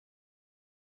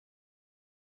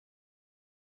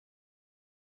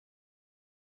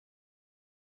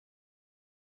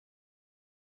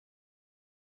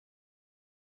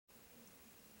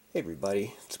Hey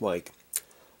everybody, it's Mike.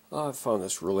 I found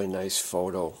this really nice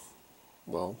photo.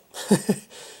 Well,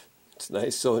 it's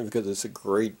nice only because it's a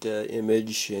great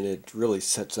image and it really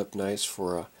sets up nice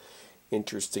for a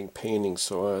interesting painting.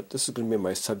 So this is going to be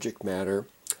my subject matter.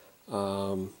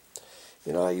 Um,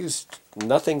 I used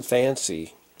nothing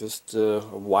fancy, just a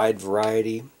wide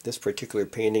variety. This particular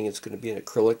painting is going to be an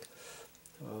acrylic.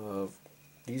 Uh,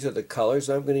 these are the colors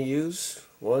I'm going to use.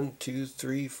 1, 2,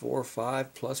 3, 4,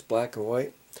 5 plus black and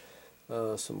white.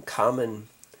 Some common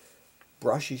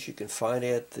brushes you can find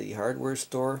at the hardware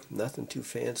store, nothing too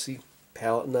fancy.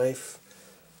 Palette knife,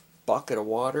 bucket of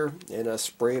water, and a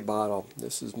spray bottle.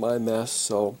 This is my mess,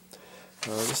 so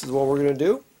this is what we're going to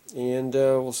do, and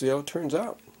we'll see how it turns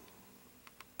out.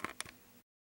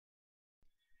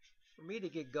 For me to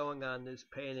get going on this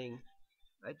painting,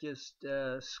 I just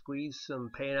squeeze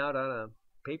some paint out on a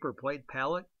paper plate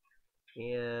palette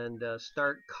and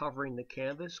start covering the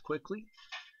canvas quickly.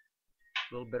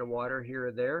 A little bit of water here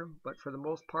or there, but for the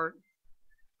most part,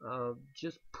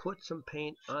 just put some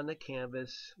paint on the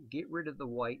canvas, get rid of the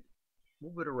white,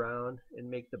 move it around, and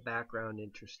make the background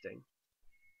interesting.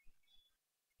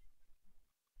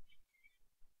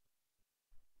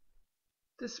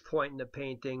 At this point in the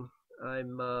painting,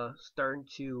 I'm starting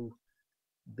to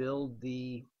build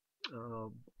the uh,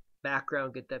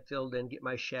 background, get that filled in, get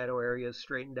my shadow areas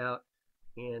straightened out,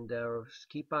 and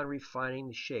keep on refining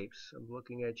the shapes. I'm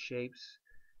looking at shapes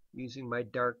using my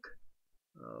dark,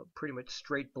 pretty much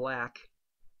straight black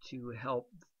to help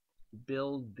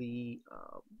build the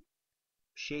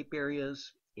shape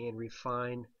areas and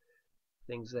refine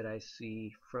things that I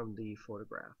see from the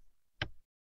photograph.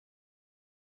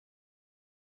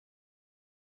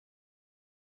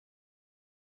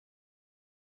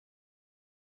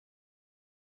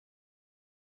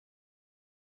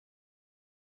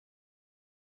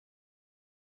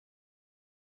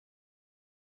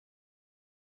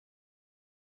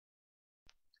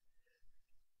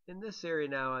 In this area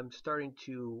now, I'm starting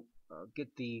to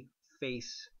get the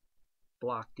face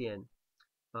blocked in,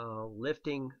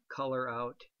 lifting color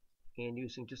out and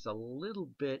using just a little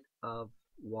bit of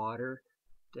water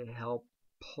to help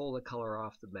pull the color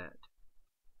off the mat.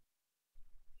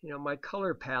 My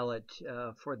color palette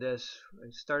for this, I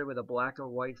started with a black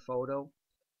and white photo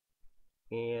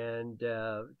and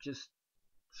just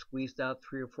squeezed out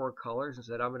 3 or 4 colors and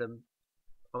said I'm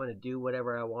gonna do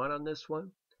whatever I want on this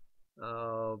one.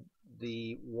 Uh,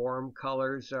 the warm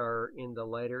colors are in the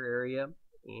lighter area,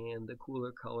 and the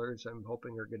cooler colors I'm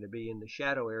hoping are going to be in the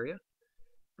shadow area.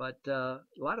 But a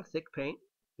lot of thick paint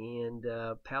and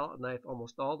palette knife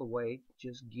almost all the way,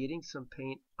 just getting some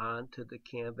paint onto the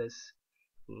canvas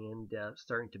and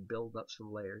starting to build up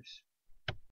some layers.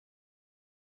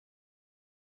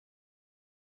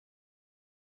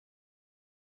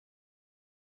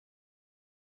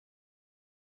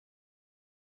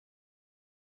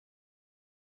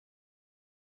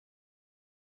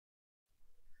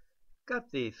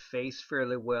 Got the face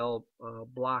fairly well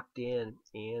blocked in,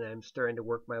 and I'm starting to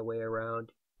work my way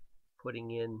around,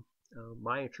 putting in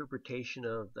my interpretation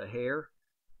of the hair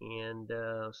and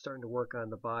starting to work on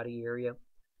the body area.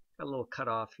 Got a little cut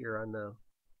off here on the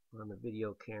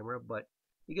video camera, but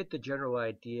you get the general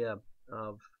idea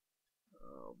of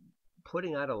um,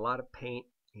 putting out a lot of paint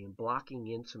and blocking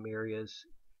in some areas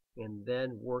and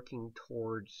then working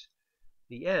towards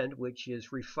the end, which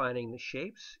is refining the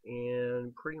shapes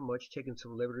and pretty much taking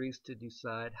some liberties to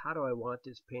decide how do I want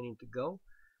this painting to go,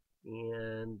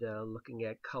 and looking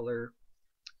at color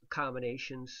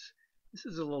combinations. This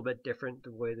is a little bit different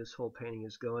the way this whole painting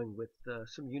is going, with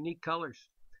some unique colors.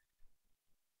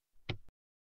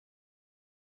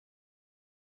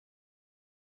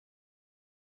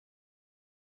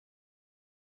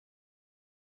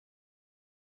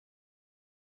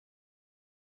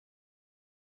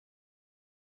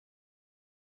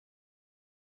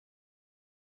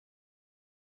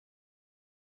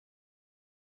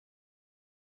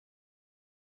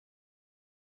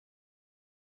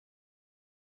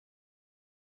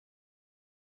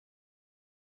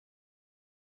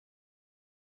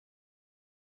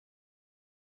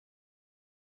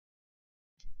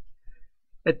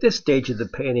 At this stage of the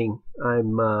painting,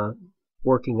 I'm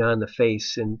working on the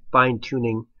face and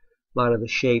fine-tuning a lot of the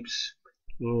shapes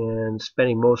and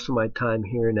spending most of my time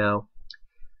here now.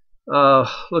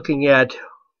 Looking at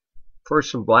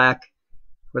first some black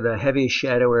for the heaviest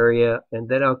shadow area, and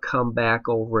then I'll come back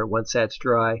over it once that's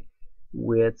dry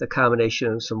with a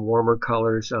combination of some warmer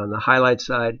colors on the highlight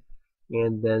side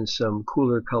and then some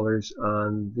cooler colors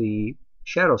on the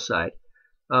shadow side.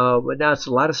 But now it's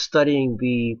a lot of studying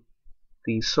the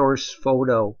source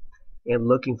photo and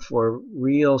looking for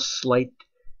real slight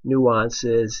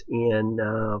nuances in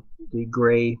the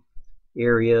gray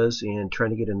areas and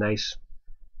trying to get a nice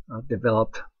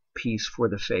developed piece for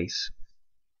the face.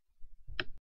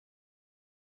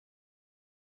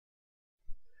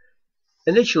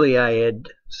 Initially I had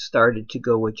started to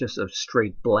go with just a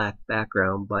straight black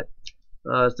background, but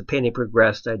as the painting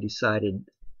progressed I decided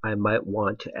I might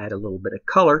want to add a little bit of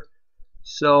color.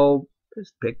 So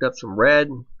just picked up some red,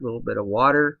 a little bit of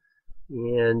water,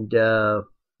 and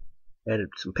added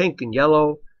some pink and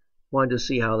yellow. Wanted to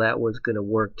see how that was going to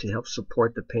work to help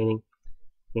support the painting.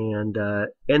 And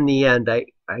in the end, I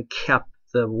kept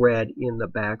the red in the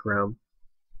background.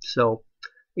 So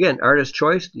again, artist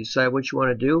choice. Decide what you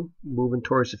want to do. Moving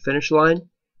towards the finish line,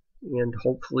 and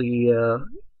hopefully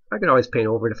I can always paint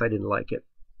over it if I didn't like it.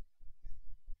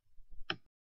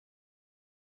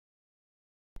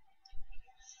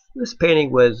 This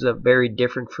painting was very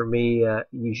different for me.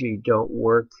 Usually don't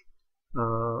work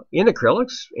in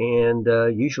acrylics, and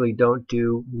usually don't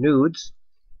do nudes,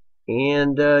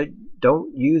 and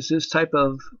don't use this type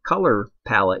of color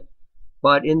palette.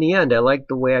 But in the end, I liked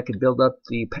the way I could build up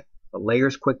the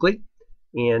layers quickly,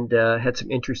 and had some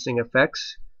interesting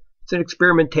effects. It's an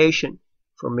experimentation.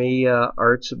 For me,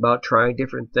 art's about trying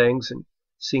different things and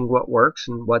seeing what works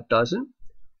and what doesn't.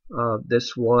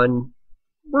 This one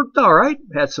worked all right.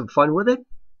 Had some fun with it.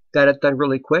 Got it done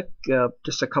really quick.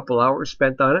 Just a couple hours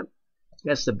spent on it.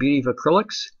 That's the beauty of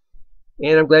acrylics.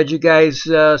 And I'm glad you guys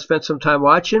spent some time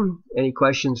watching. Any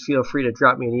questions, feel free to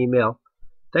drop me an email.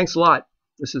 Thanks a lot.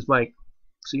 This is Mike.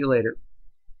 See you later.